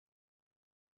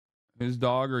His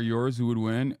dog or yours, who would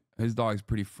win? His dog's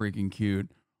pretty freaking cute.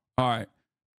 All right.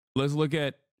 Let's look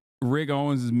at Rick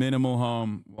Owens' minimal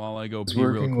home while I go pee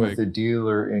real quick. Working with a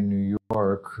dealer in New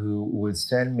York who would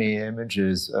send me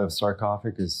images of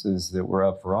sarcophaguses that were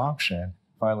up for auction.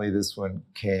 Finally, this one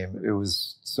came. It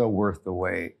was so worth the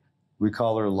wait. We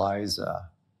call her Liza,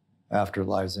 after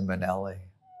Liza Minnelli.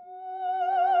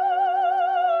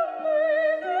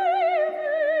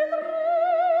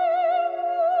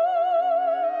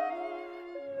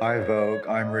 Hi Vogue,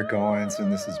 I'm Rick Owens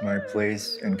and this is my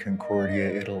place in Concordia,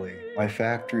 Italy. My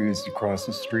factory is across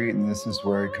the street and this is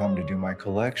where I come to do my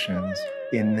collections.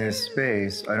 In this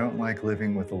space, I don't like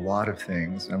living with a lot of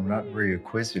things. I'm not very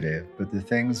acquisitive, but the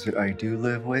things that I do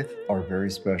live with are very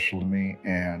special to me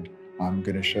and I'm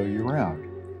gonna show you around.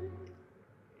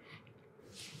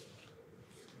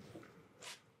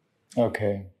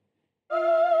 Okay.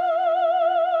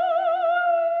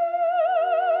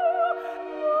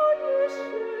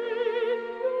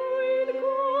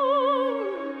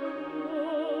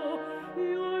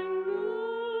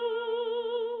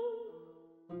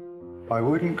 I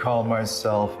wouldn't call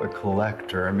myself a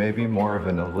collector, maybe more of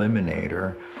an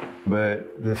eliminator,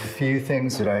 but the few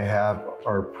things that I have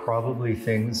are probably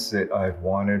things that I've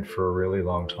wanted for a really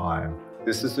long time.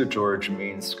 This is a George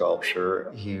Mean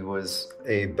sculpture. He was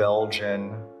a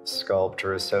Belgian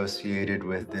sculptor associated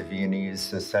with the Viennese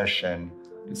Secession.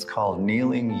 It's called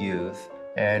Kneeling Youth,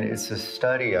 and it's a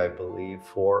study, I believe,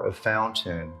 for a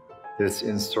fountain that's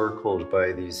encircled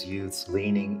by these youths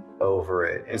leaning over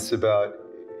it. It's about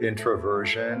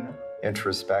introversion,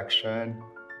 introspection,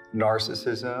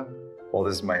 narcissism. Well,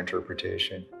 this is my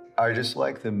interpretation. I just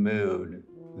like the mood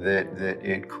that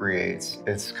it creates.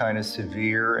 It's kind of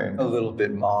severe and a little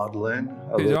bit maudlin.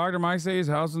 Did Dr. Mike say his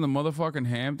house in the motherfucking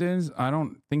Hamptons? I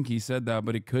don't think he said that,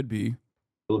 but it could be.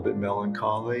 A little bit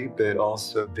melancholy, but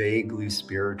also vaguely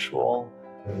spiritual.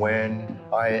 When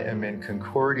I am in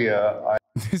Concordia,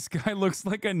 This guy looks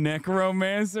like a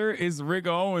necromancer. It's Rick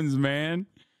Owens, man.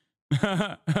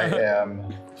 I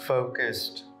am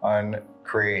focused on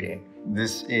creating.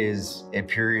 This is a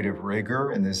period of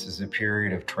rigor and this is a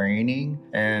period of training.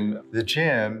 And the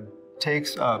gym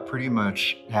takes up pretty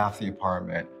much half the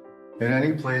apartment. In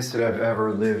any place that I've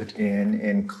ever lived in,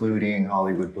 including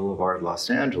Hollywood Boulevard, Los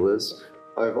Angeles,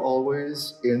 I've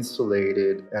always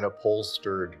insulated and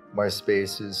upholstered my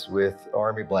spaces with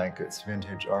army blankets,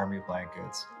 vintage army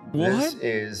blankets. What? This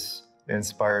is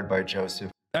inspired by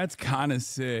Joseph. That's kind of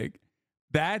sick.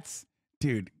 That's,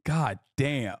 dude, god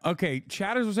damn. Okay,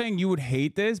 chatters were saying you would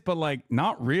hate this, but like,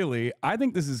 not really. I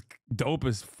think this is dope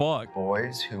as fuck.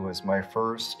 Boys, who was my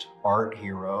first art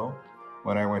hero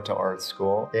when I went to art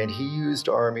school. And he used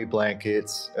army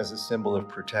blankets as a symbol of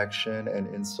protection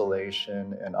and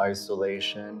insulation and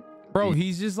isolation. Bro,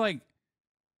 he's just like,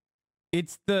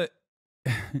 it's the,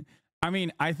 I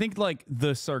mean, I think like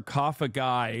the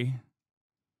sarcophagi,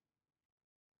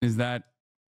 is that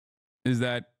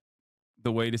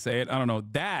the way to say it? I don't know.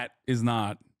 That is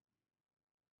not.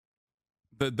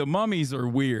 The mummies are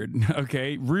weird,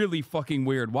 okay? Really fucking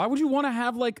weird. Why would you want to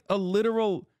have like a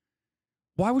literal,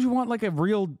 why would you want like a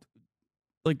real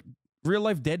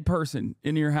life dead person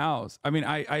in your house? I mean,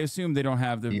 I assume they don't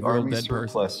have the real Army dead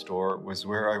surplus person. store was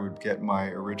where I would get my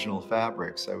original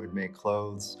fabrics. I would make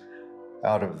clothes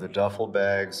out of the duffel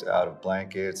bags, out of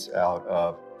blankets, out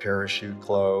of parachute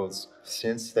clothes.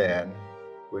 Since then,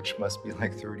 which must be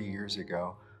like 30 years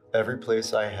ago, every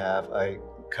place I have, I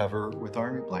cover with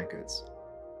army blankets.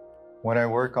 When I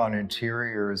work on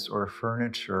interiors or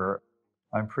furniture,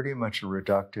 I'm pretty much a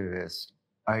reductivist.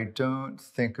 I don't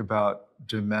think about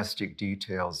domestic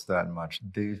details that much.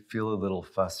 They feel a little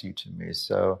fussy to me.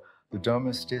 So the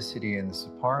domesticity in this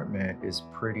apartment is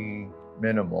pretty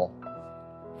minimal.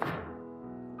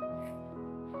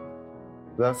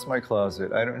 That's my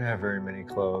closet. I don't have very many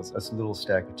clothes. That's a little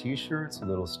stack of t-shirts, a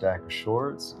little stack of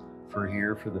shorts for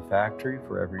here, for the factory,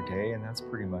 for every day, and that's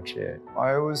pretty much it.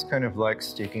 I always kind of like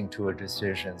sticking to a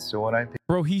decision. So when I pick—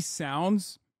 Bro, he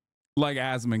sounds like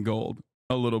Asmongold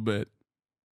a little bit.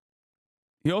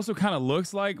 He also kind of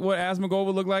looks like what Asmongold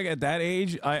would look like at that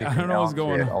age. I don't know what's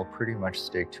going on. I'll pretty much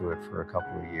stick to it for a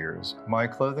couple of years. My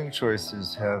clothing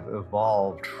choices have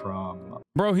evolved from—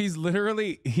 Bro, he's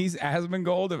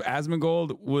Asmongold if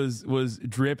Asmongold was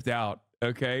dripped out,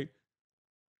 okay?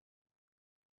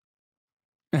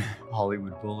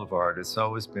 Hollywood Boulevard. It's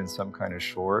always been some kind of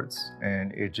shorts,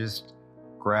 and it just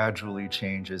gradually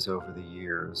changes over the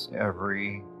years.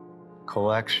 Every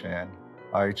collection,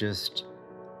 I just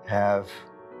have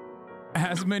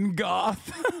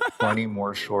Asmongoth. 20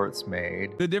 more shorts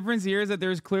made. The difference here is that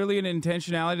there's clearly an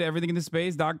intentionality to everything in the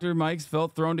space. Dr. Mike's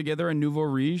felt thrown together a nouveau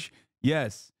riche.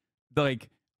 Yes, like,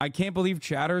 I can't believe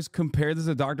chatters compare this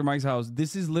to Dr. Mike's house.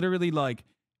 This is literally like,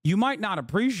 you might not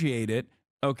appreciate it,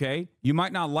 okay? You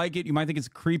might not like it. You might think it's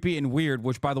creepy and weird,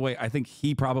 which, by the way, I think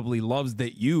he probably loves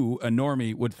that you, a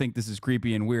normie, would think this is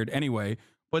creepy and weird anyway.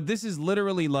 But this is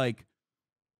literally like,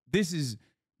 this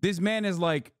man is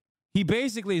like, he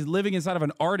basically is living inside of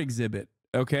an art exhibit,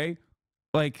 okay?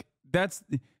 Like, that's,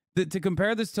 to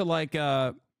compare this to like,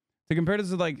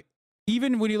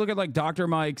 even when you look at like Dr.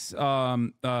 Mike's,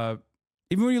 even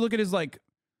when you look at his like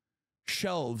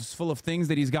shelves full of things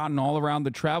that he's gotten all around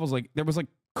the travels, like there was like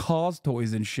Cause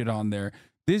toys and shit on there.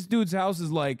 This dude's house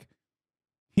is like,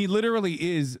 he literally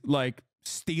is like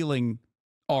stealing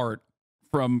art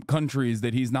from countries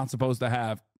that he's not supposed to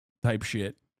have type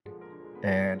shit.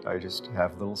 And I just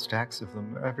have little stacks of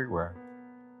them everywhere.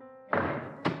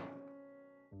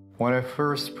 When I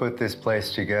first put this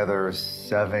place together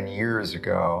 7 years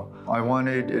ago, I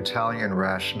wanted Italian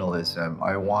rationalism.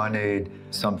 I wanted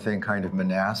something kind of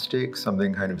monastic,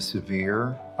 something kind of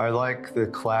severe. I like the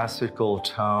classical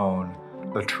tone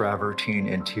of travertine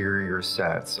interior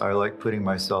sets. I like putting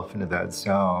myself into that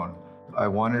zone. I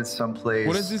wanted someplace...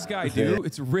 What does this guy do?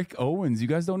 It's Rick Owens. You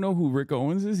guys don't know who Rick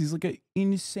Owens is? He's like an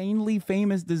insanely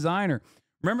famous designer.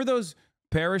 Remember those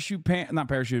parachute pants, not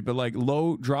parachute, but like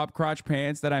low drop crotch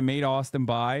pants that I made Austin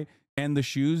buy, and the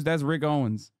shoes? That's Rick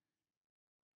Owens.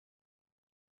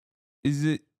 Is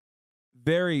it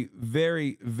very,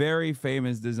 very, very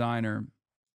famous designer?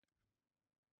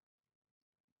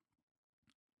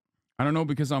 I don't know,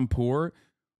 because I'm poor.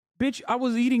 Bitch, I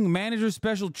was eating manager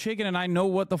special chicken and I know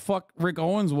what the fuck Rick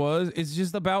Owens was. It's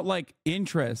just about like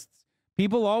interests.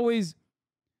 People always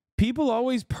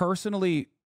personally,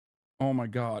 oh my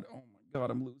God,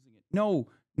 I'm losing it.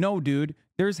 No, dude.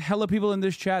 There's hella people in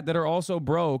this chat that are also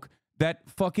broke that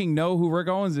fucking know who Rick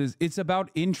Owens is. It's about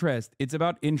interest. It's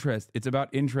about interest. It's about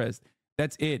interest.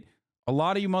 That's it. A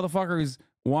lot of you motherfuckers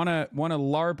wanna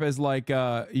LARP as like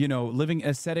you know, living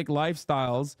ascetic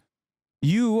lifestyles.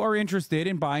 You are interested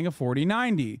in buying a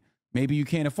 4090. Maybe you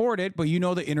can't afford it, but you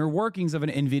know the inner workings of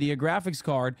an NVIDIA graphics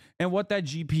card and what that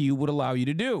GPU would allow you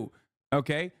to do.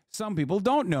 Okay? Some people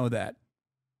don't know that.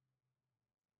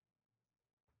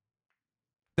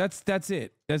 That's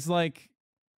it. That's like,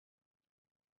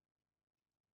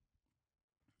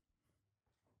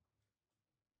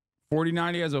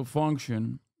 $4090 as a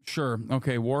function. Sure.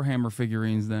 Okay, Warhammer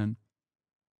figurines then.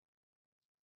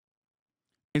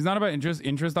 It's not about interest,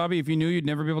 Abby. If you knew you'd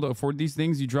never be able to afford these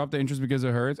things, you dropped the interest because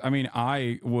it hurts. I mean,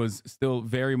 I was still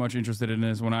very much interested in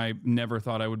this when I never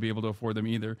thought I would be able to afford them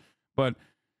either. But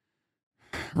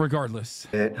regardless,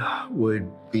 it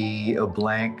would be a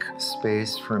blank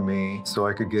space for me so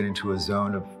I could get into a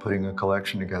zone of putting a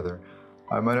collection together.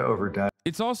 I might have overdone.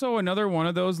 It's also another one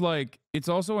of those, like, it's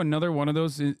also another one of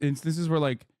those instances where,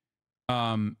 like,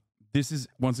 this is,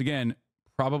 once again,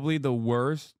 probably the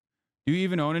worst. Do you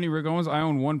even own any Rick Owens? I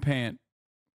own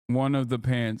one of the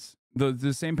pants,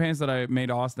 the same pants that I made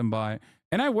Austin buy,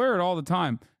 and I wear it all the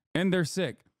time, and they're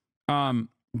sick.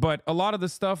 But a lot of the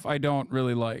stuff I don't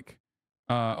really like.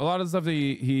 A lot of the stuff that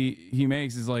he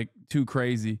makes is like too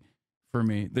crazy for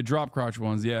me. The drop crotch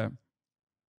ones, yeah.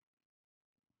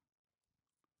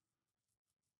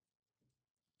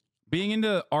 Being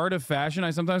into art of fashion,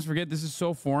 I sometimes forget this is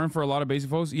so foreign for a lot of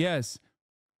basic folks. Yes,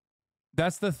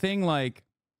 that's the thing. Like,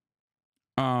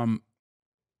 a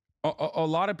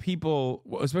lot of people,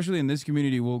 especially in this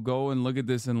community, will go and look at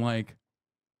this and like,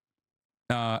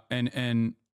 and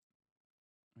I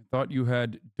thought you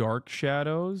had dark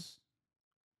shadows.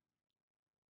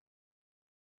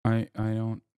 I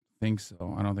don't think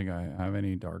so. I don't think I have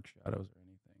any dark shadows or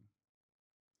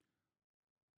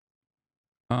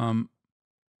anything.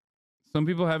 Some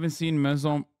people haven't seen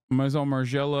Maison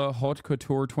Margiela Haute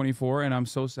Couture 24, and I'm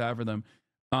so sad for them.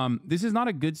 This is not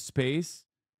a good space.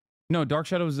 No, Dark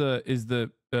Shadows is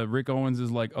the Rick Owens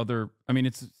is like other. I mean,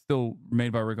 it's still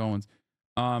made by Rick Owens.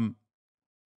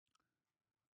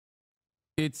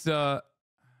 It's how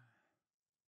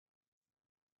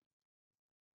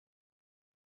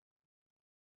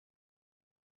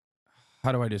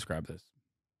do I describe this?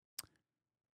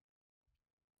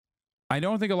 I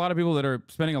don't think a lot of people that are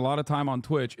spending a lot of time on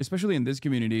Twitch, especially in this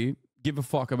community, give a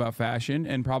fuck about fashion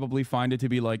and probably find it to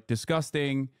be like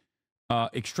disgusting,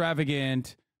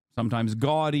 extravagant, sometimes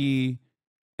gaudy,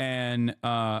 and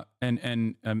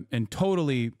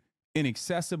totally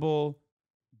inaccessible,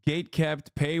 gate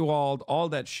kept, paywalled, all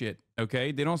that shit.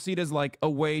 Okay, they don't see it as like a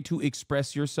way to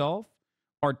express yourself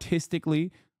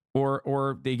artistically,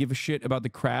 or they give a shit about the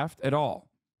craft at all,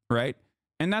 right?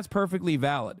 And that's perfectly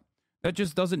valid. That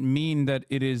just doesn't mean that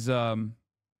it is. That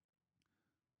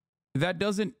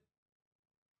doesn't.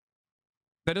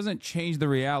 That doesn't change the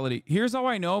reality. Here's how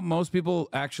I know most people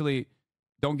actually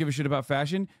don't give a shit about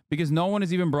fashion, because no one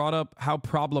has even brought up how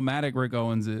problematic Rick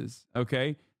Owens is,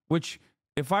 okay? Which,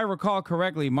 if I recall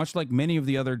correctly, much like many of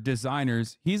the other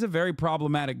designers, he's a very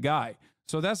problematic guy.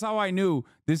 So that's how I knew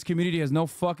this community has no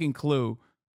fucking clue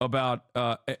about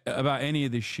any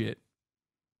of this shit.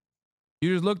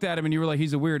 You just looked at him and you were like,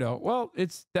 he's a weirdo. Well,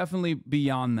 it's definitely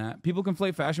beyond that. People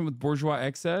conflate fashion with bourgeois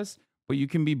excess, but you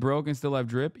can be broke and still have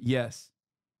drip. Yes.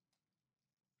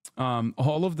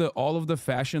 All of the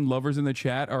fashion lovers in the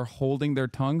chat are holding their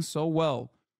tongues so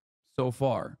well so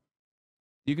far.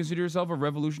 Do you consider yourself a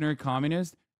revolutionary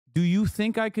communist? Do you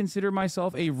think I consider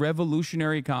myself a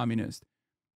revolutionary communist?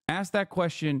 Ask that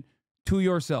question to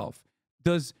yourself.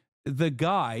 Does the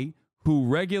guy who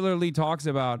regularly talks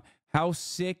about how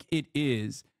sick it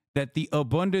is that the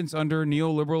abundance under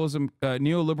neoliberalism,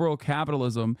 neoliberal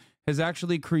capitalism has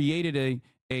actually created a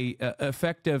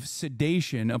effective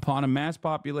sedation upon a mass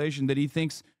population that he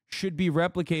thinks should be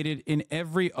replicated in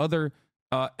every other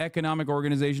economic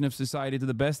organization of society to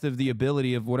the best of the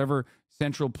ability of whatever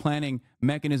central planning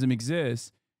mechanism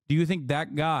exists? Do you think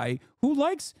that guy who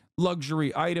likes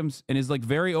luxury items and is like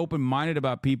very open-minded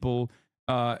about people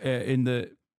in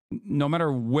the no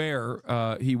matter where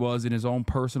he was in his own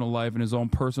personal life and his own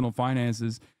personal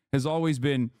finances, has always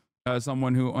been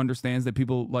someone who understands that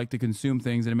people like to consume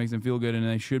things and it makes them feel good and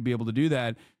they should be able to do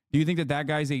that? Do you think that that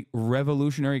guy's a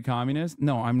revolutionary communist?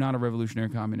 No, I'm not a revolutionary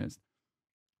communist.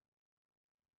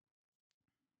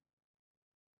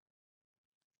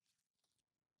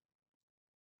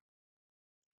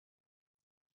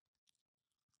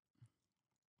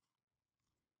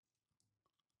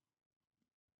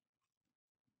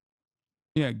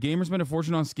 Yeah, gamers spend a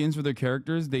fortune on skins for their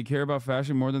characters. They care about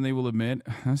fashion more than they will admit.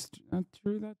 That's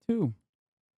true, that too.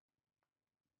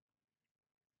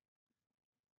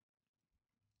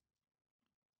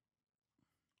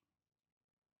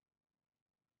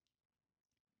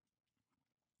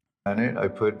 I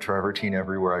put travertine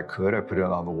everywhere I could. I put it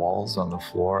on the walls, on the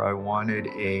floor. I wanted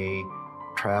a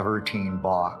travertine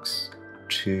box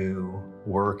to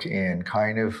work in,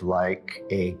 kind of like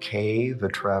a cave, a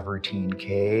travertine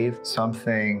cave,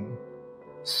 something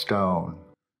stone.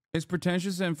 It's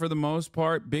pretentious, and for the most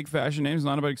part, big fashion names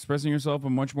not about expressing yourself, but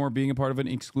much more being a part of an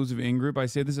exclusive in-group. I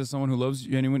say this as someone who loves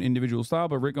genuine individual style,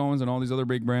 but Rick Owens and all these other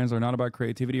big brands are not about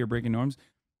creativity or breaking norms.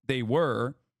 They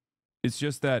were. It's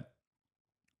just that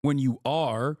when you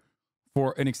are,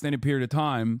 for an extended period of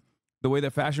time, the way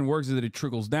that fashion works is that it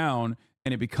trickles down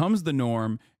and it becomes the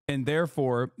norm. And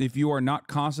therefore, if you are not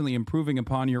constantly improving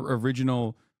upon your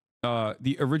original,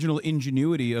 the original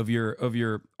ingenuity of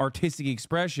your artistic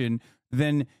expression,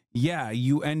 then yeah,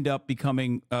 you end up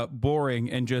becoming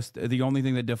boring, and just the only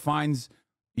thing that defines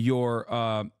your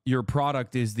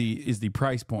product is the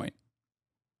price point.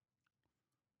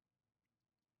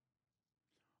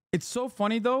 It's so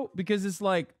funny though, because it's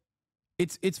like,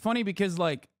 it's funny because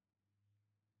like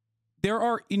there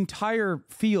are entire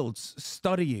fields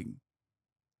studying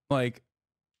like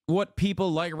what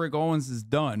people like Rick Owens has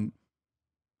done,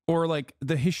 or like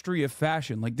the history of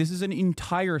fashion. Like this is an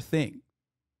entire thing.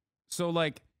 So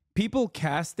like people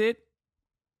cast it.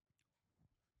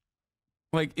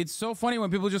 Like it's so funny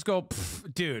when people just go,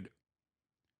 dude,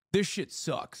 this shit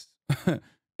sucks.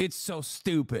 It's so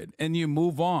stupid, and you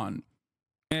move on.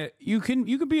 You can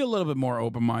be a little bit more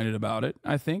open-minded about it.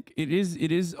 I think it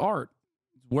is art.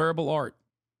 It's wearable art.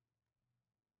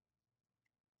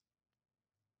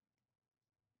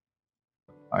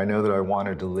 I know that I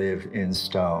wanted to live in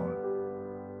stone.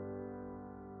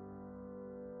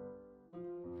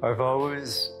 I've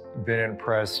always been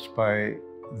impressed by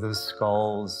the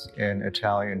skulls in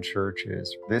Italian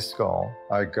churches. This skull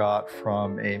I got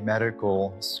from a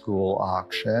medical school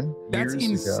auction years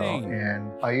insane. ago,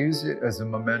 and I use it as a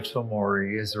memento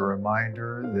mori, as a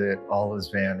reminder that all is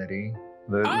vanity,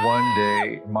 that one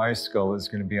day my skull is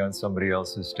going to be on somebody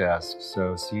else's desk.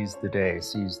 So seize the day,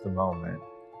 seize the moment.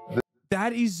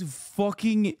 That is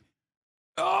fucking...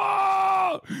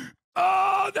 Oh,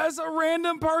 that's a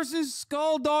random person's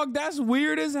skull, dog. That's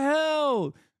weird as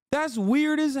hell. That's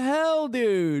weird as hell,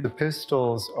 dude. The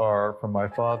pistols are from my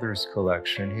father's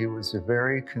collection. He was a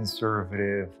very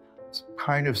conservative,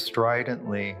 kind of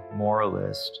stridently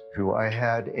moralist who I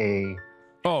had a...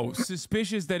 Oh,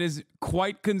 suspicious that his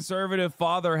quite conservative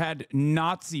father had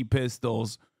Nazi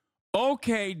pistols.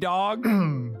 Okay, dog.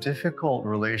 difficult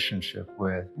relationship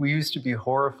with. We used to be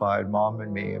horrified, Mom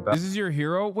and me, about... This is your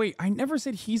hero? Wait, I never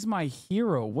said he's my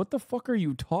hero. What the fuck are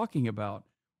you talking about?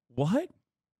 What?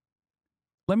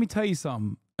 Let me tell you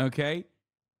something, okay?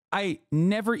 I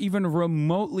never even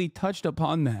remotely touched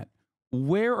upon that.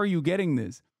 Where are you getting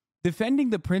this? defending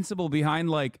the principle behind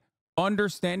like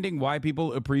understanding why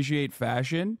people appreciate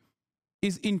fashion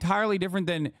is entirely different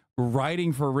than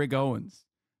writing for Rick Owens.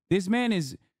 This man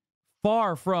is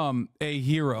far from a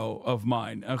hero of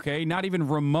mine, okay? Not even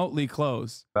remotely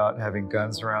close. About having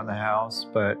guns around the house,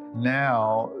 but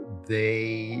now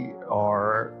they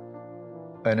are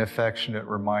an affectionate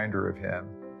reminder of him.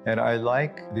 And I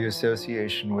like the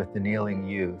association with the kneeling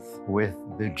youth, with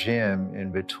the gym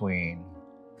in between.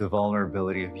 The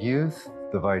vulnerability of youth,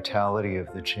 the vitality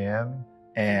of the gym,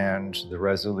 and the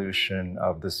resolution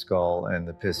of the skull and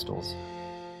the pistols.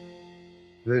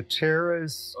 The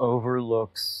terrace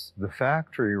overlooks the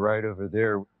factory right over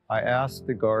there. I asked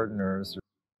the gardeners.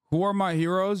 Who are my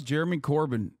heroes? Jeremy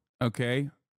Corbyn, okay?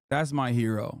 That's my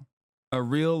hero. A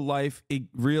real life in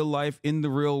the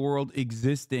real world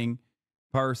existing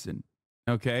person,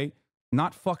 okay?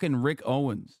 Not fucking Rick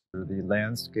Owens. The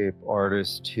landscape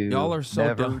artist to Y'all are so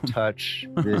never dumb. touch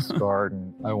this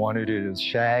garden. I wanted it as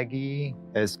shaggy,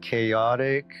 as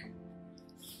chaotic,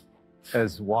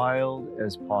 as wild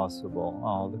as possible.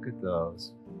 Oh, look at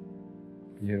those.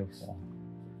 Beautiful.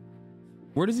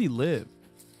 Where does he live?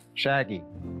 Shaggy.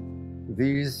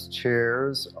 These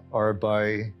chairs are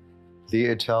by the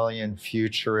Italian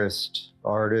futurist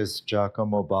artist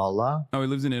Giacomo Balla. Oh, he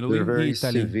lives in Italy? They're very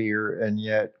Italy. severe and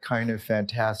yet kind of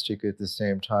fantastic at the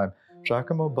same time.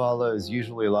 Giacomo Balla is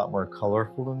usually a lot more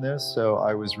colorful than this, so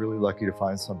I was really lucky to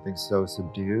find something so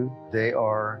subdued. They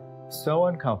are so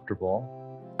uncomfortable.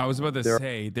 I was about to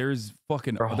say, there's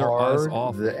fucking They're other hard.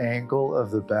 awful. The angle of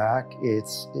the back,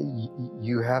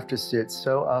 you have to sit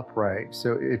so upright,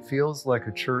 so it feels like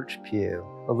a church pew.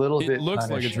 A little bit It looks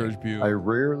like a punishing. church pew. I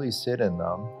rarely sit in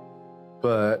them,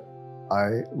 but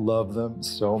I love them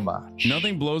so much.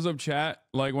 Nothing blows up chat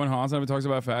like when Hasan talks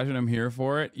about fashion. I'm here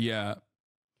for it. Yeah.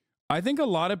 I think a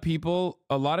lot of people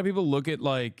look at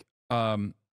like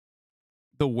the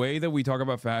way that we talk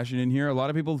about fashion in here. A lot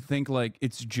of people think like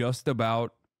it's just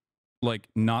about like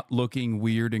not looking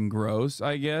weird and gross,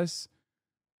 I guess.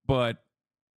 But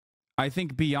I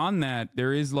think beyond that,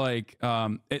 there is like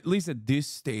at least at this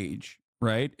stage,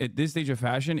 right? At this stage of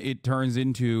fashion, it turns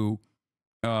into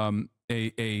a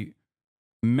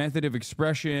method of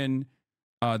expression.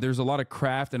 There's a lot of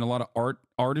craft and a lot of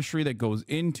artistry that goes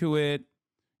into it.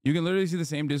 You can literally see the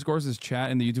same discourse as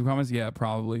chat in the YouTube comments. Yeah,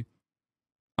 probably.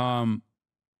 But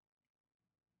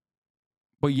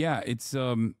yeah, it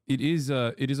is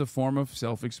a form of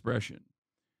self-expression.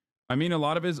 I mean, a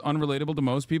lot of it is unrelatable to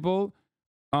most people.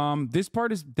 This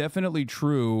part is definitely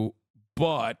true,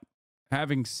 but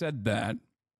having said that,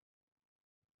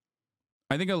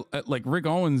 I think like Rick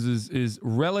Owens is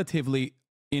relatively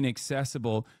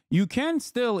inaccessible. You can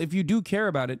still, if you do care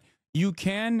about it, you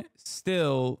can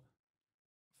still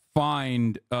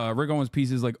find Rick Owens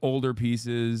pieces, like older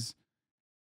pieces,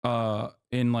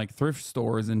 in like thrift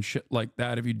stores and shit like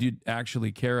that, if you did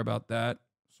actually care about that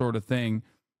sort of thing.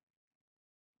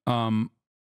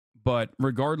 But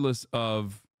regardless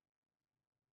of,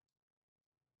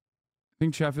 I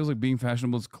think chat feels like being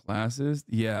fashionable is classist.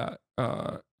 Yeah.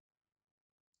 A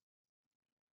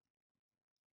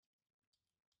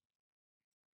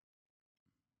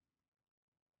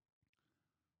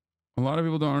lot of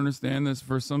people don't understand this.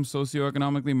 For some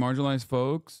socioeconomically marginalized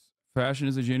folks, fashion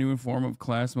is a genuine form of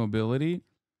class mobility.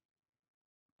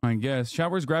 I guess.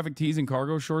 Chat wears graphic tees and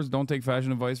cargo shorts. Don't take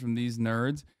fashion advice from these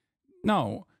nerds.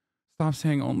 No. Stop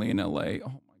saying only in LA.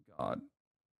 Oh my God.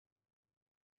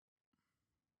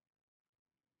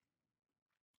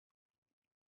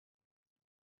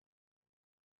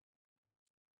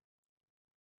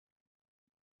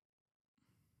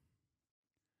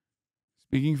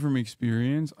 Speaking from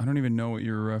experience, I don't even know what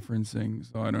you're referencing,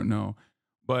 so I don't know.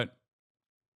 But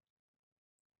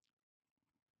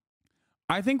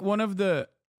I think one of the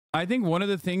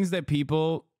things that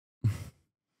people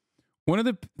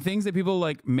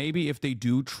like, maybe if they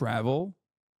do travel,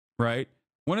 right?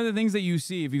 One of the things that you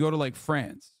see if you go to like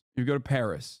France, if you go to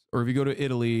Paris, or if you go to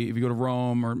Italy, if you go to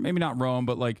Rome, or maybe not Rome,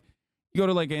 but like you go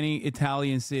to like any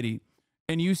Italian city,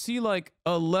 and you see like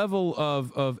a level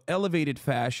of elevated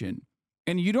fashion,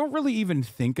 and you don't really even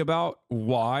think about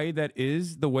why that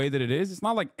is the way that it is. It's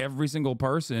not like every single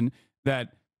person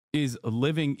that is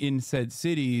living in said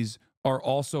cities are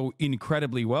also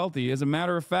incredibly wealthy. As a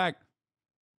matter of fact,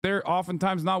 they're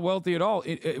oftentimes not wealthy at all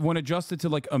when adjusted to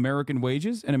like American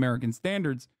wages and American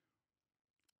standards.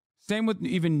 Same with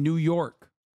even New York.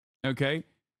 Okay.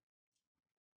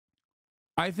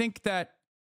 I think that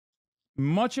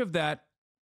much of that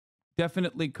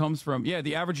definitely comes from,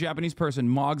 the average Japanese person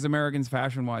mogs Americans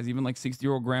fashion-wise, even like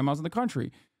 60-year-old grandmas in the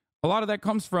country. A lot of that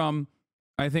comes from,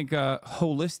 I think,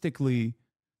 holistically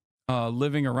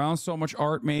living around so much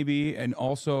art, maybe, and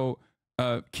also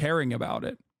caring about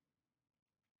it.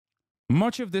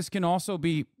 Much of this can also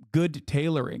be good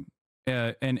tailoring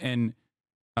and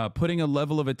putting a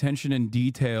level of attention and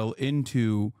detail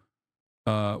into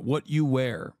what you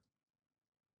wear.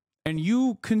 And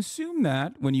you consume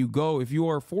that when you go. If you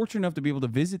are fortunate enough to be able to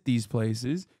visit these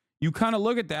places, you kind of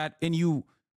look at that and you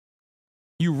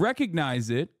recognize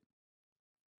it,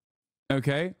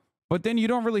 okay? But then you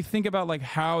don't really think about like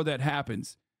how that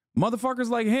happens. Motherfuckers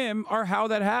like him are how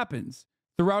that happens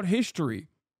throughout history.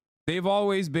 They've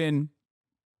always been,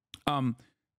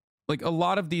 like a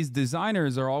lot of these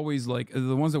designers are always like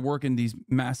the ones that work in these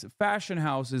massive fashion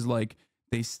houses. Like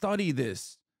they study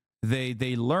this, they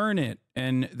learn it,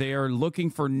 and they are looking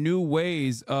for new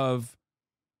ways of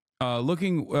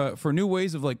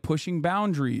like pushing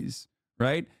boundaries,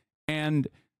 right? And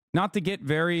not to get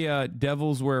very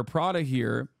Devil's Wear Prada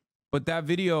here, but that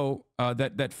video,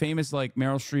 that famous like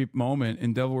Meryl Streep moment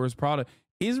in Devil Wears Prada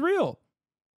is real.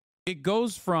 It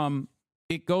goes from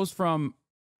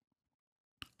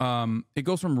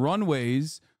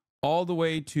runways all the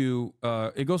way to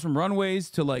it goes from runways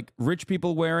to like rich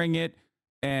people wearing it,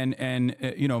 and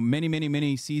you know,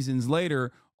 many seasons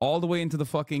later, all the way into the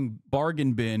fucking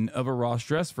bargain bin of a Ross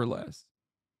Dress for Less.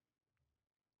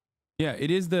 Yeah,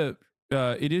 it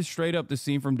is straight up the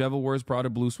scene from Devil Wears Prada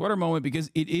blue sweater moment, because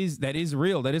that is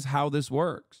real. That is how this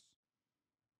works.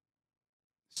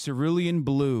 Cerulean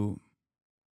blue.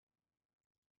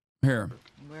 Here.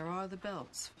 Where are the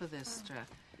belts for this dress?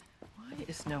 Why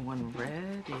is no one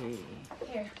ready?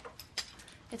 Here.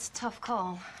 It's a tough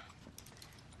call.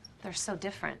 They're so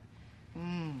different.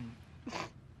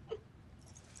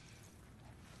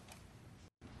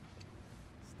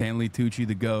 Stanley Tucci,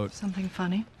 the GOAT. Something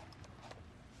funny?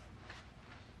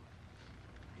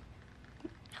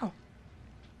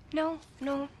 No,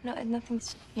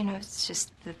 nothing's, you know, it's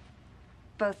just that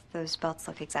both those belts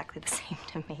look exactly the same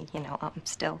to me. You know, I'm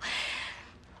still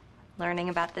learning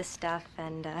about this stuff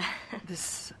and,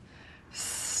 This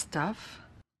stuff?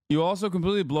 You also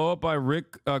completely blow up by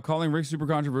Rick, calling Rick super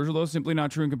controversial, though. Simply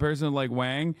not true in comparison to like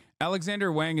Wang.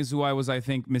 Alexander Wang is who I was, I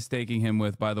think, mistaking him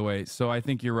with, by the way. So I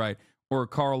think you're right. Or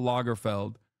Karl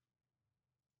Lagerfeld.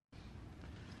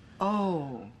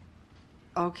 Oh,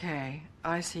 okay.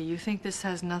 I see. You think this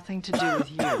has nothing to do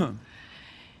with you.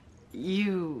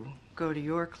 You go to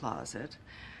your closet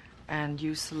and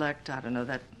you select, I don't know,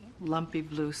 that lumpy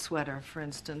blue sweater, for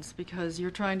instance, because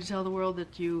you're trying to tell the world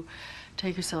that you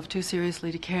take yourself too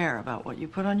seriously to care about what you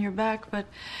put on your back. But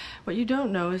what you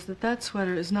don't know is that that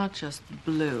sweater is not just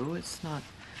blue. It's not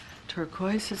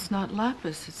turquoise. It's not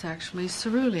lapis. It's actually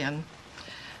cerulean.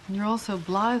 And you're also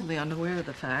blithely unaware of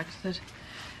the fact that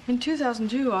in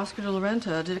 2002, Oscar de la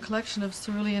Renta did a collection of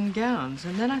cerulean gowns.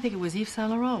 And then I think it was Yves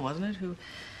Saint Laurent, wasn't it, who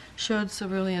showed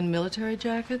cerulean military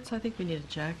jackets? I think we need a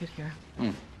jacket here.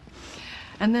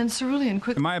 And then cerulean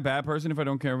quick... Am I a bad person if I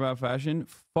don't care about fashion?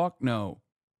 Fuck no.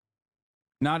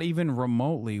 Not even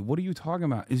remotely. What are you talking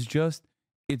about? It's just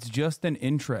an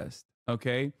interest,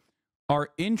 okay? Our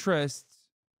interests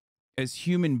as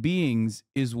human beings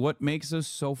is what makes us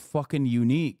so fucking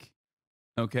unique,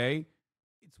 okay?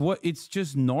 It's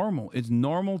just normal. It's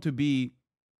normal to be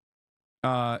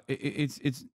it's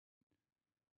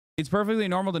perfectly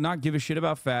normal to not give a shit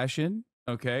about fashion,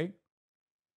 okay?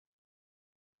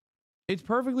 It's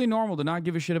perfectly normal to not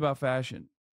give a shit about fashion,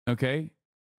 okay?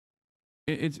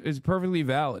 It's perfectly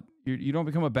valid. You don't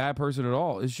become a bad person at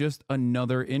all. It's just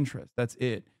another interest. That's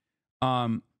it.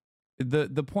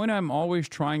 The point I'm always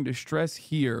trying to stress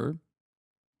here,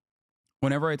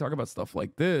 whenever I talk about stuff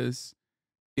like this,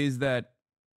 is that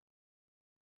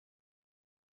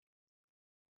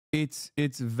it's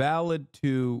valid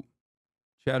to...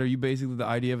 Chad, are you basically the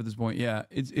idea at this point? Yeah,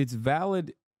 it's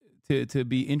valid to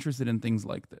be interested in things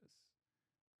like this.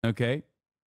 Okay,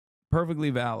 perfectly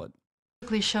valid.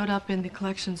 Showed up in the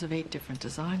collections of 8 different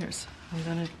designers. I'm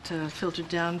going to filter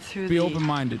down through Be the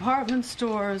open-minded. department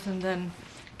stores and then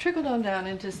trickled on down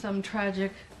into some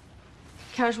tragic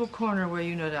casual corner where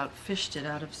you no doubt fished it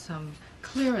out of some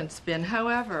clearance bin.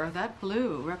 However, that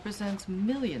blue represents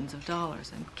millions of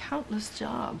dollars and countless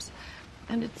jobs.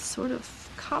 And it's sort of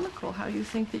comical how you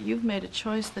think that you've made a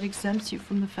choice that exempts you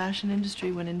from the fashion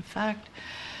industry when in fact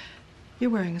you're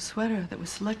wearing a sweater that was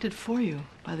selected for you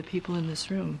by the people in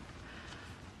this room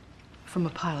from a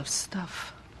pile of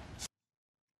stuff.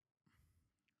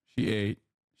 She ate.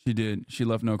 She did. She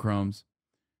left no crumbs.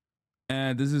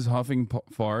 And this is huffing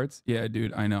farts. Yeah,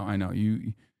 dude. I know.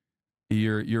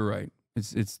 You're right.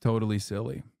 It's totally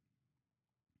silly.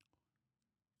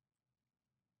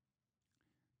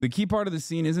 The key part of the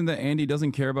scene isn't that Andy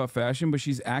doesn't care about fashion, but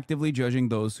she's actively judging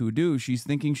those who do. She's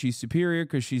thinking she's superior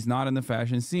because she's not in the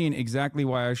fashion scene. Exactly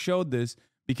why I showed this,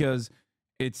 because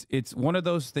it's one of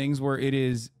those things where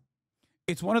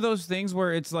it's one of those things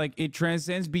where it's like it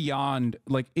transcends beyond,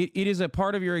 like it is a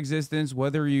part of your existence,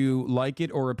 whether you like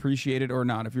it or appreciate it or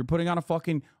not. If you're putting on a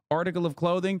fucking article of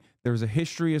clothing, there's a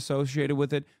history associated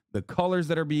with it. The colors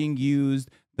that are being used,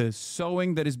 the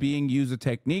sewing that is being used, the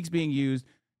techniques being used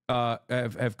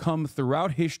have come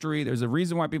throughout history. There's a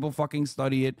reason why people fucking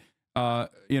study it,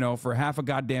 for half a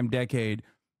goddamn decade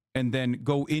and then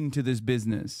go into this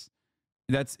business.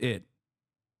 That's it.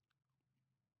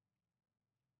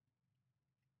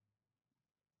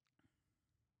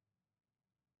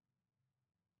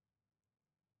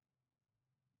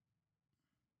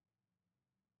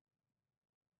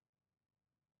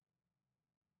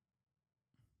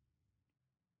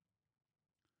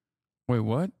 Wait,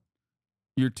 what?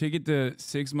 Your ticket to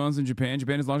 6 months in Japan.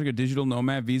 Japan is launching a digital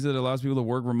nomad visa that allows people to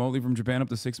work remotely from Japan up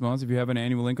to 6 months. If you have an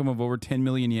annual income of over 10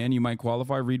 million yen, you might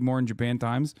qualify. Read more in Japan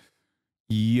Times.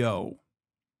 Yo.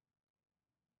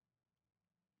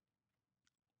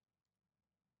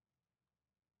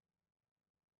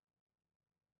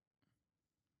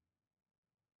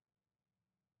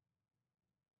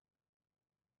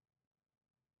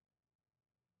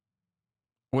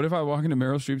 What if I walk into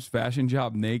Meryl Streep's fashion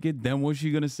job naked? Then what's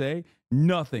she going to say?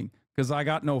 Nothing, because I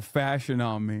got no fashion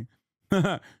on me.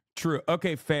 True.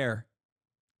 Okay, fair.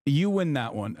 You win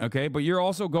that one, okay? But you're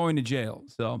also going to jail,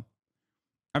 so...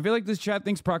 I feel like this chat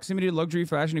thinks proximity to luxury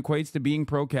fashion equates to being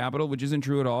pro-capital, which isn't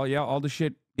true at all. Yeah, all the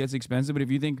shit gets expensive, but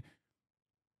if you think...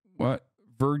 What?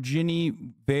 Virginie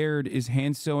Baird is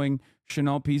hand-sewing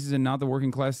Chanel pieces and not the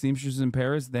working-class seamstresses in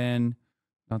Paris, then... ...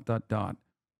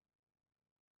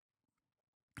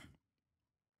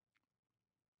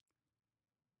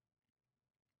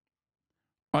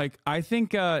 Like, I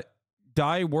think Dye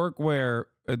Workwear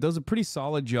does a pretty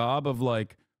solid job of,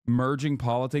 like, merging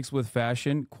politics with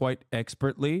fashion quite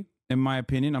expertly, in my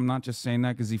opinion. I'm not just saying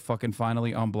that because he fucking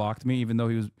finally unblocked me, even though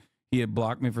he had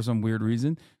blocked me for some weird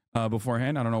reason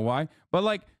beforehand. I don't know why. But,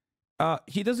 like,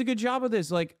 he does a good job of this.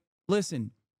 Like,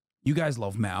 listen, you guys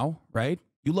love Mao, right?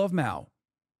 You love Mao.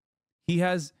 He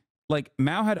has, like,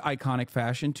 Mao had iconic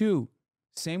fashion, too.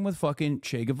 Same with fucking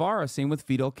Che Guevara. Same with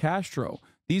Fidel Castro.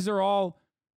 These are all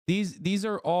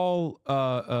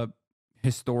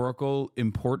historical,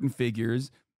 important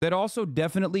figures that also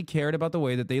definitely cared about the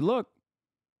way that they look.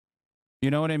 You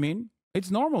know what I mean?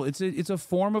 It's normal. It's a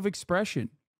form of expression.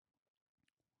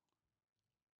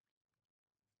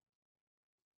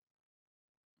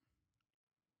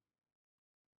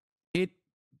 It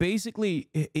basically,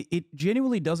 it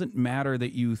genuinely doesn't matter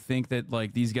that you think that,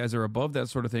 like, these guys are above that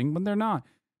sort of thing, when they're not.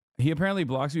 He apparently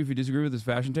blocks you if you disagree with his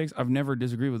fashion takes. I've never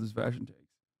disagreed with his fashion takes.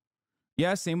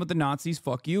 Yeah, same with the Nazis.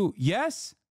 Fuck you.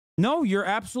 Yes. No, you're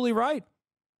absolutely right.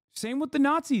 Same with the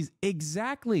Nazis.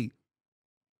 Exactly.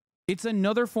 It's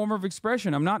another form of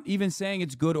expression. I'm not even saying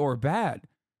it's good or bad.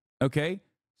 Okay?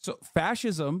 So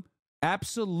fascism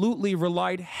absolutely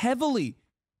relied heavily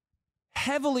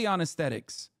on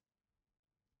aesthetics.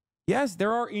 Yes,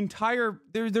 there are there are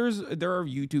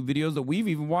YouTube videos that we've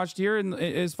even watched here, and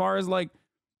as far as like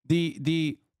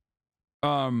the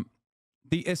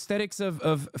aesthetics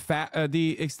of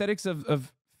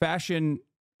fashion,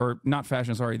 or not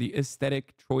fashion, sorry, the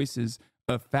aesthetic choices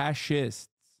of fascists.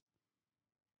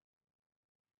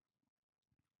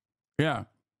 Yeah.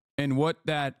 And what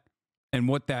that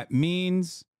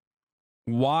means,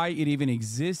 why it even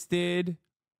existed.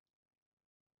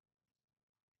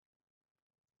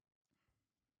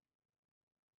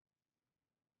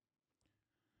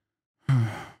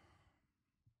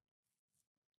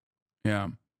 Yeah.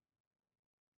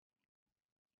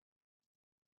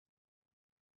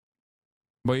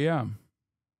 But yeah.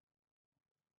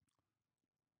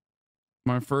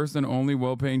 My first and only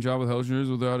well-paying job with health insurance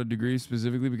without a degree,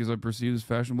 specifically because I perceived as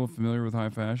fashionable, familiar with high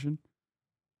fashion.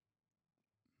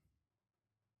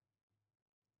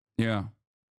 Yeah.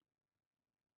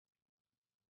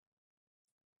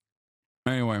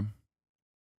 Anyway.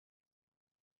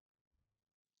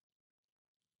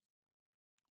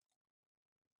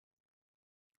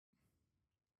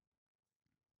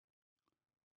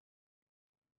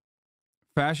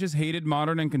 Fascists hated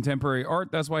modern and contemporary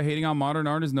art. That's why hating on modern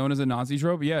art is known as a Nazi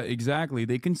trope. Yeah, exactly.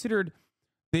 They considered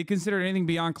anything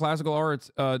beyond classical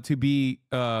arts to be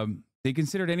they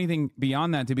considered anything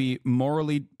beyond that to be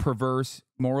morally perverse,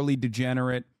 morally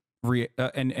degenerate,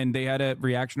 and they had a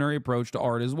reactionary approach to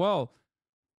art as well.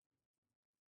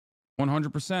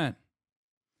 100%.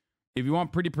 If you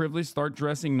want pretty privilege, start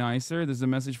dressing nicer. This is a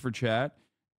message for chat.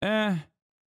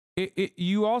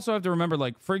 you also have to remember,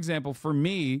 like, for example, for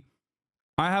me,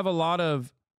 I have a lot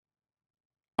of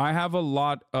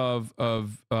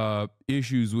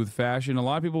issues with fashion. A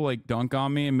lot of people like dunk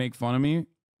on me and make fun of me,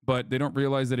 but they don't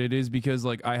realize that it is because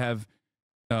like I have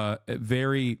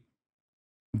very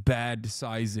bad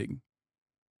sizing.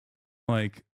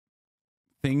 Like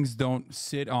things don't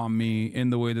sit on me in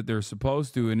the way that they're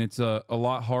supposed to, and it's a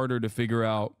lot harder to figure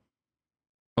out.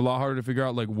 A lot harder to figure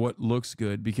out like what looks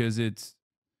good because it's,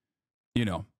 you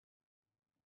know,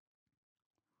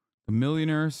 the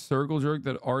millionaire circle jerk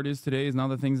that art is today is not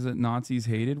the things that Nazis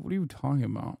hated. What are you talking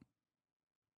about?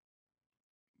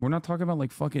 We're not talking about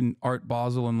like fucking Art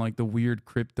Basel and like the weird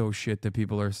crypto shit that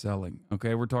people are selling.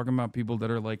 Okay, we're talking about people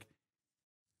that are like,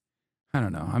 I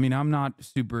don't know. I mean, I'm not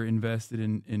super invested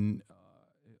in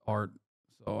art,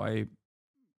 so I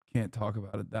can't talk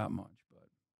about it that much.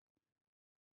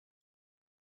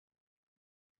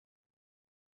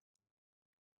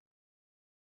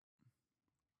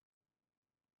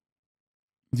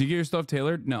 But did you get your stuff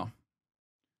tailored? No,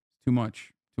 too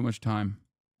much time.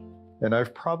 And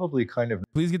I've probably kind of...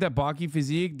 Please get that Baki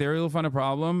physique. There you'll find a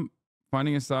problem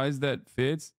finding a size that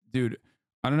fits. Dude,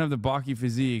 I don't have the Baki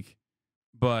physique,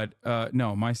 but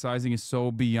no, my sizing is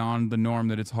so beyond the norm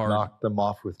that it's hard. Knocked them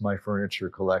off with my furniture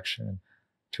collection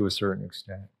to a certain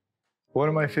extent. One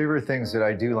of my favorite things that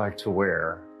I do like to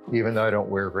wear, even though I don't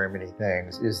wear very many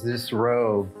things, is this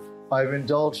robe. I've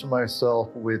indulged myself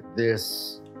with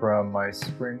this from my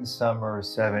Spring/Summer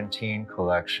 17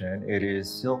 collection. It is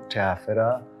silk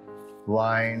taffeta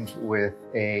lined with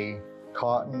a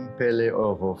cotton pele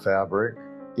ovo fabric.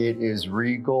 It is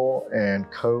regal and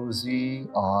cozy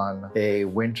on a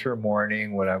winter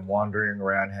morning when I'm wandering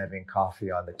around having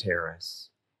coffee on the terrace.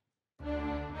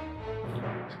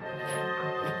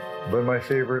 But my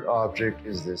favorite object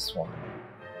is this one.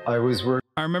 I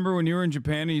remember when you were in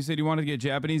Japan and you said you wanted to get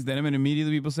Japanese denim, and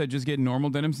immediately people said just get normal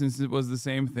denim since it was the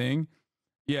same thing.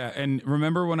 Yeah, and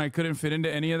remember when I couldn't fit into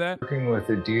any of that? Working with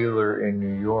a dealer in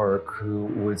New York who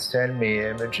would send me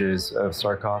images of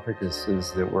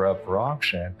sarcophaguses that were up for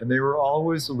auction, and they were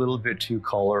always a little bit too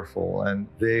colorful, and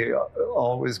they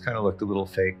always kind of looked a little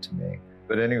fake to me.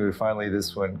 But anyway, finally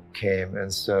this one came,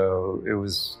 and so it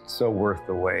was so worth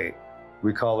the wait.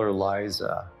 We call her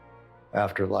Liza,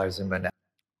 after Liza Minnelli.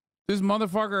 This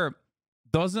motherfucker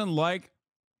doesn't like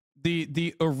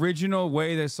the original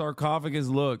way that sarcophagus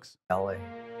looks.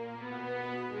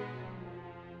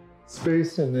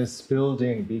 Space in this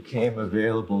building became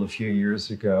available a few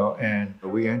years ago, and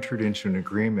we entered into an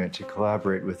agreement to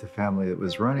collaborate with the family that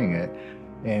was running it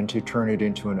and to turn it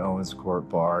into an Owens Court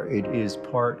bar. It is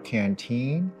part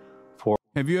canteen for...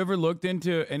 Have you ever looked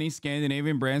into any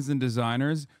Scandinavian brands and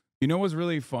designers? You know what's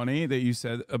really funny that you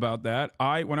said about that?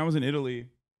 When I was in Italy,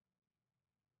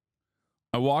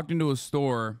 I walked into a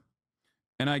store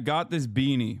and I got this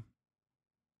beanie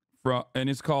and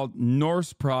it's called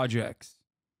Norse Projects.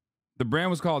 The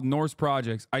brand was called Norse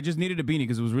Projects. I just needed a beanie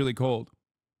because it was really cold,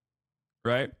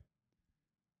 right?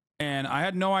 And I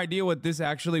had no idea what this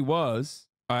actually was.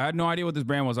 I had no idea what this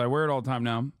brand was. I wear it all the time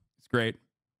now. It's great.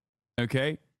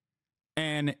 Okay.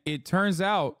 And it turns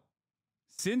out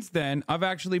since then, I've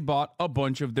actually bought a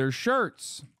bunch of their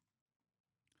shirts.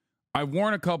 I've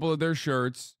worn a couple of their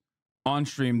shirts on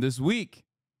stream this week.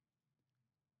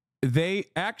 They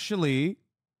actually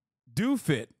do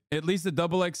fit. At least the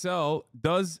double XL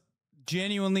does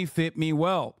genuinely fit me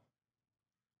well.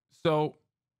 So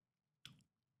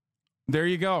there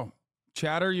you go.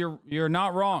 Chatter, you're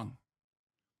not wrong.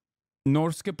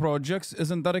 Norske Projects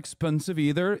isn't that expensive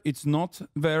either. It's not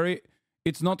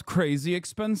crazy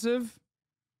expensive.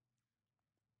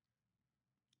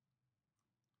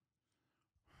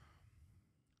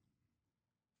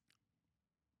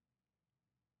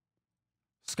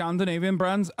 Scandinavian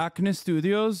brands, Acne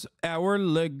Studios, Our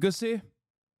Legacy.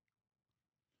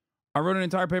 I wrote an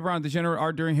entire paper on degenerate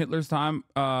art during Hitler's time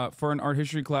for an art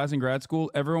history class in grad school.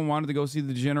 Everyone wanted to go see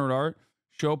the degenerate art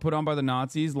show put on by the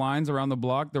Nazis. Lines around the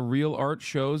block. The real art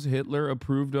shows Hitler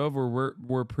approved of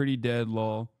were pretty dead,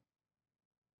 lol.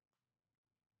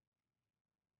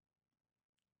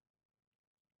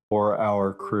 For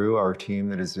our crew, our team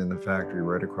that is in the factory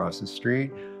right across the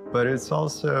street, but it's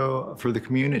also for the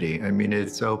community. I mean,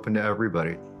 it's open to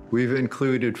everybody. We've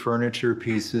included furniture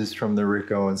pieces from the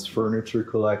Rick Owens furniture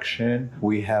collection.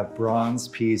 We have bronze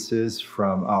pieces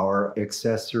from our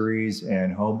accessories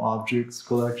and home objects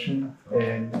collection.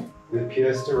 And the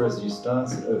pièce de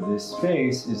résistance of this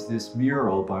space is this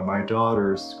mural by my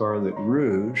daughter, Scarlet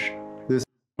Rouge.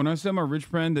 When I said my rich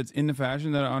friend that's into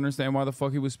fashion that I understand why the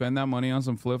fuck he would spend that money on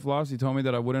some flip-flops, he told me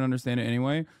that I wouldn't understand it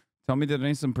anyway. Tell me that it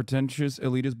ain't some pretentious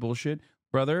elitist bullshit.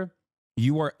 Brother,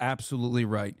 You are absolutely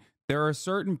right. There are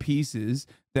certain pieces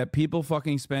that people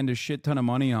fucking spend a shit ton of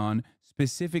money on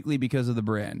specifically because of the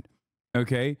brand.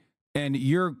 Okay? And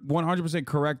you're 100%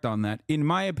 correct on that. In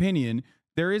my opinion,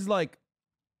 there is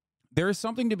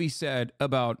something to be said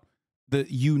about the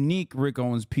unique Rick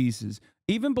Owens pieces.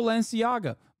 Even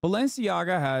Balenciaga.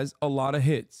 Balenciaga has a lot of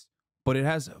hits, but it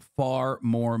has far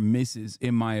more misses,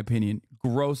 in my opinion.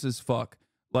 Gross as fuck.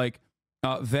 Like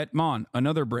Vetements,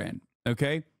 another brand.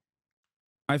 Okay?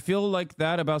 I feel like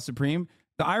that about Supreme.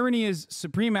 The irony is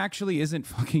Supreme actually isn't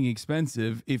fucking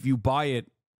expensive if you buy it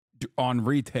on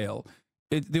retail.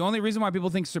 The only reason why people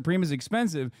think Supreme is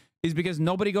expensive is because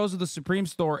nobody goes to the Supreme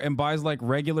store and buys like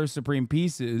regular Supreme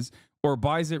pieces or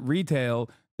buys it retail.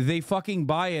 They fucking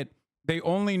buy it. They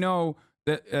only know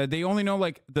that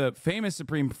like the famous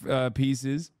Supreme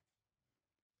pieces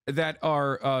that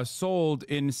are sold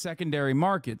in secondary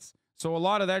markets. So a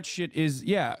lot of that shit is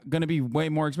going to be way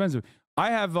more expensive.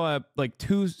 I have I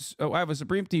have a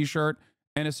Supreme t-shirt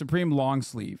and a Supreme long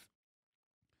sleeve.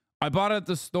 I bought it at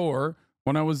the store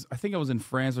when I think I was in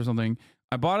France or something.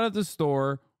 I bought it at the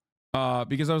store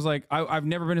because I was like, I've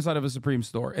never been inside of a Supreme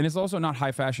store. And it's also not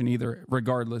high fashion either,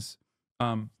 regardless.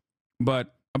 But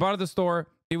I bought it at the store.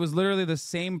 It was literally the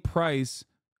same price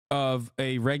of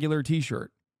a regular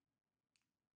t-shirt.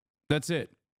 That's it.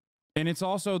 And it's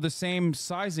also the same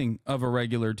sizing of a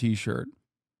regular t-shirt.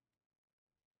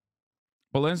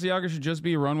 Balenciaga should just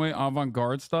be runway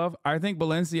avant-garde stuff. I think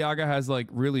Balenciaga has like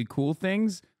really cool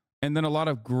things and then a lot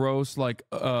of gross like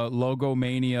logo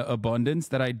mania abundance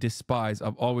that I despise.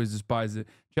 I've always despised it.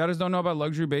 Chatters don't know about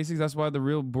luxury basics. That's why the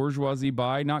real bourgeoisie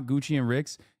buy, not Gucci and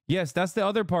Ricks. Yes, that's the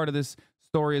other part of this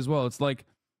story as well. It's like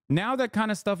now that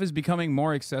kind of stuff is becoming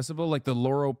more accessible, like the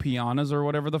Loro Pianas or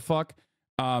whatever the fuck.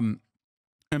 And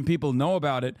people know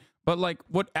about it. But like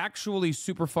what actually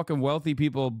super fucking wealthy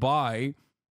people buy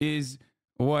is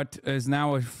what is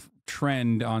now a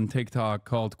trend on TikTok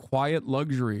called quiet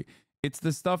luxury. It's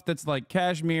the stuff that's like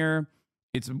cashmere.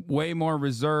 It's way more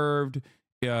reserved.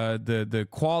 The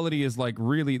quality is like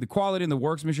really, the quality and the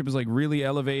workmanship is like really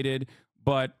elevated,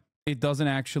 but it doesn't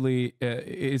actually,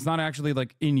 it's not actually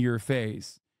like in your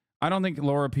face. I don't think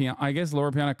Laura Piana, I guess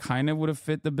Laura Piana kind of would have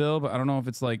fit the bill, but I don't know if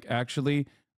it's like actually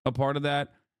a part of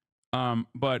that.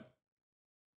 But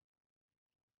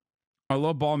I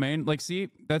love Balmain. Like, see,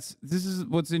 this is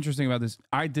what's interesting about this.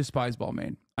 I despise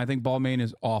Balmain. I think Balmain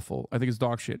is awful. I think it's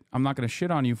dog shit. I'm not going to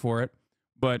shit on you for it,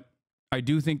 but I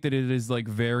do think that it is like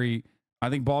I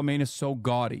think Balmain is so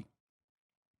gaudy.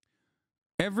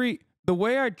 The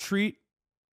way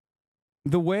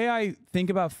I think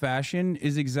about fashion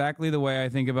is exactly the way I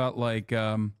think about like,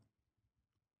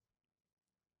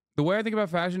 the way I think about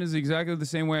fashion is exactly the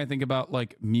same way I think about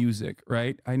like music,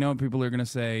 right? I know people are going to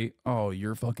say, oh,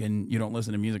 you don't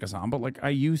listen to music, Hasan, but like I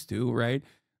used to, right?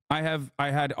 I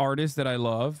had artists that I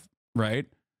love, right?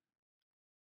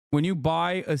 When you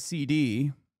buy a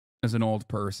CD as an old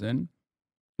person,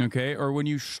 okay, or when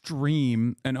you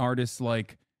stream an artist's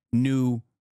like new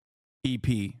EP,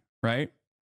 right?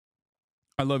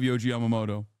 I love Yoji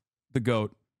Yamamoto, the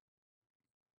GOAT.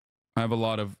 I have a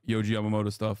lot of Yoji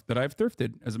Yamamoto stuff that I've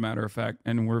thrifted, as a matter of fact,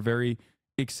 and we're very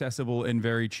accessible and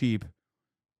very cheap.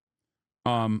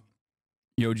 Yoji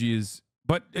is,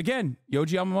 but again,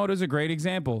 Yoji Yamamoto is a great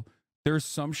example. There's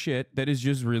some shit that is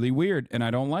just really weird, and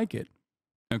I don't like it.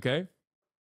 Okay?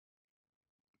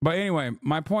 But anyway,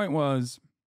 my point was,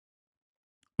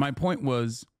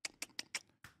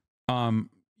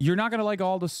 you're not gonna like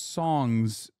all the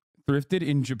songs thrifted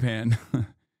in Japan.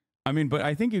 I mean, but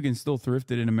I think you can still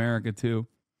thrift it in America too.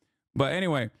 But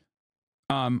anyway,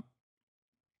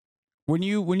 when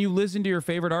you listen to your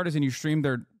favorite artist and you stream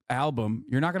their album,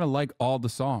 you're not gonna like all the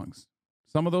songs.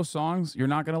 Some of those songs you're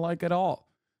not gonna like at all.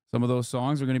 Some of those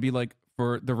songs are gonna be like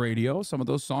for the radio. Some of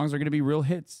those songs are gonna be real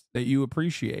hits that you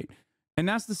appreciate. And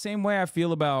that's the same way I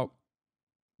feel about.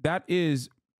 That is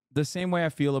the same way I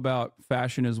feel about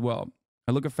fashion as well.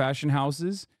 I look at fashion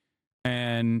houses,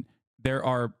 and there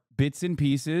are bits and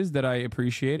pieces that I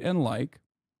appreciate and like,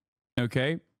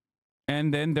 okay?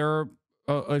 And then there are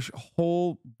a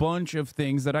whole bunch of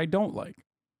things that I don't like.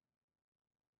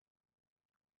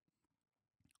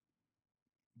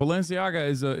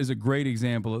 Balenciaga is a great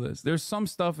example of this. There's some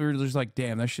stuff where you're just like,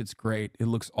 damn, that shit's great. It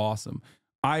looks awesome.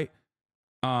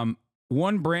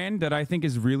 One brand that I think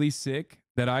is really sick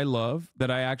that I love,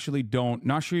 that I actually don't,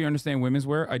 not sure you understand women's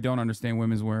wear. I don't understand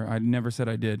women's wear. I never said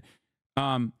I did.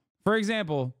 For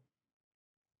example,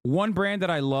 one brand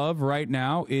that I love right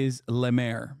now is Le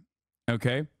Mer.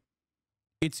 Okay?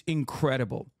 It's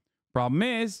incredible. Problem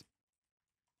is,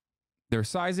 their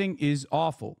sizing is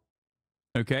awful.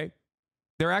 Okay?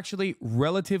 they're actually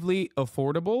relatively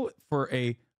affordable for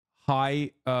a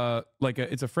high,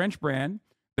 it's a French brand.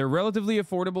 They're relatively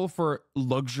affordable for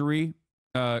luxury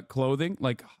clothing,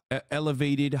 like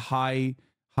elevated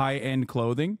high-end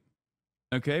clothing.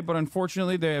 Okay, but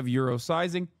unfortunately they have Euro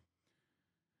sizing.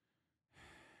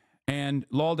 And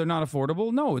lol, they're not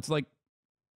affordable. No, it's like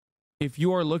if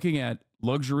you are looking at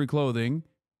luxury clothing,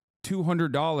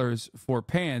 $200 for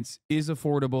pants is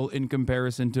affordable in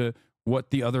comparison to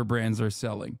what the other brands are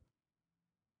selling.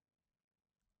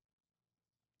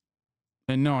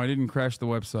 And no, I didn't crash the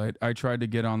website. I tried to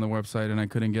get on the website and I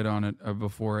couldn't get on it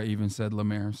before I even said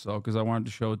Lemaire. So, because I wanted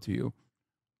to show it to you.